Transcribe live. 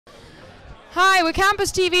Hi, we're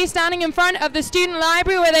Campus TV standing in front of the student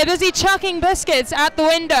library where they're busy chucking biscuits at the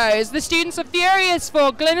windows. The students are furious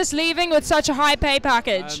for Glynis leaving with such a high pay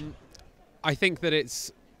package. I think that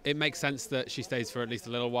it makes sense that she stays for at least a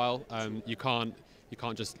little while. You can't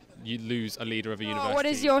just lose a leader of a university. What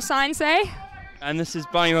does your sign say? And this is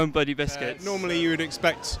buying your own bloody biscuits. Normally you would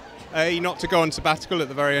expect A, not to go on sabbatical at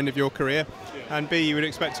the very end of your career, and B, you would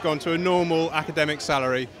expect to go on to a normal academic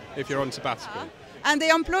salary if you're on sabbatical. And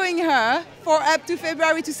they're employing her for up to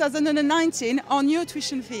February 2019 on your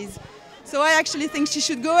tuition fees. So I actually think she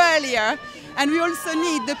should go earlier, and we also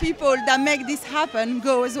need the people that make this happen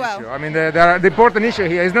go as well. I mean, the important issue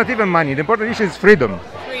here is not even money, the important issue is freedom.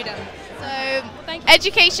 Freedom. So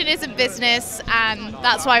education isn't business, and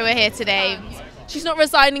that's why we're here today. She's not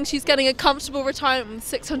resigning, she's getting a comfortable retirement with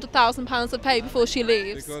 £600,000 of pay before she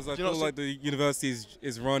leaves. Because I feel like the university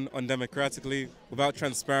is run undemocratically, without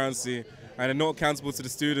transparency, and they're not accountable to the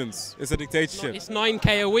students. It's a dictatorship. It's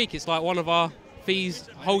 9k a week. It's like one of our fees,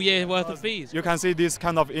 whole year worth of fees. You can see this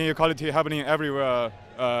kind of inequality happening everywhere,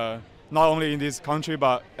 not only in this country,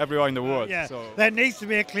 but everywhere in the world. Yeah, so there needs to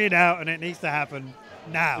be a clean out, and it needs to happen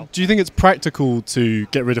now. Do you think it's practical to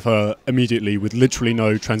get rid of her immediately with literally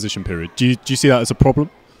no transition period? Do you see that as a problem?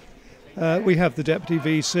 We have the deputy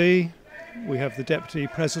VC, we have the deputy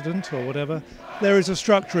president or whatever. There is a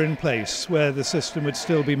structure in place where the system would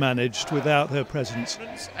still be managed without her presence.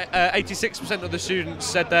 86% of the students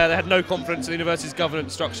said they had no confidence in the university's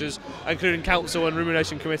governance structures, including council and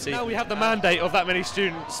remuneration committee. Now we have the mandate of that many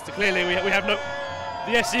students. Clearly we have no...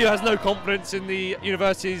 The SU has no confidence in the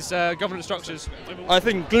university's governance structures. I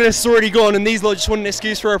think Glynis is already gone, and these lot just want an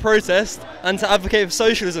excuse for a protest and to advocate for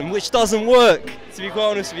socialism, which doesn't work, to be quite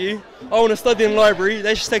honest with you. I want to study in the library,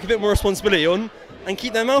 they should take a bit more responsibility on and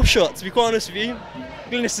keep their mouth shut, to be quite honest with you.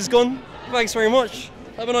 Glynis is gone. Thanks very much.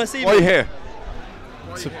 Have a nice evening. Why are you here?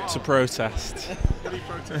 To protest. What are you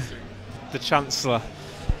protesting? The Chancellor.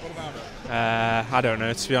 What about it? I don't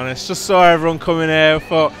know, to be honest. Just saw everyone coming here,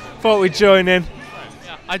 thought we'd join in.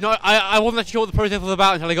 I wasn't actually sure what the protest was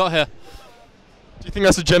about until I got here. Do you think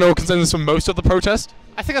that's a general consensus for most of the protest?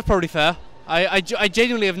 I think that's probably fair. I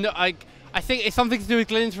genuinely have no... I think it's something to do with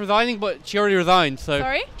Glynis resigning, but she already resigned, so...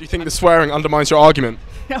 Sorry? Do you think the swearing undermines your argument?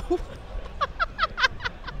 No.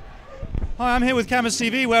 Hi, I'm here with Campus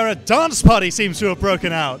TV, where a dance party seems to have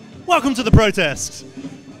broken out. Welcome to the protest.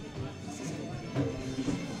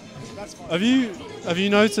 Have you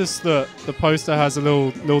noticed that the poster has a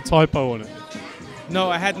little typo on it? No,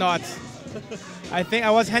 I had not. I think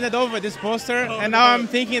I was handed over this poster, and now I'm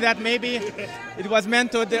thinking that maybe it was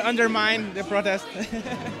meant to undermine the protest.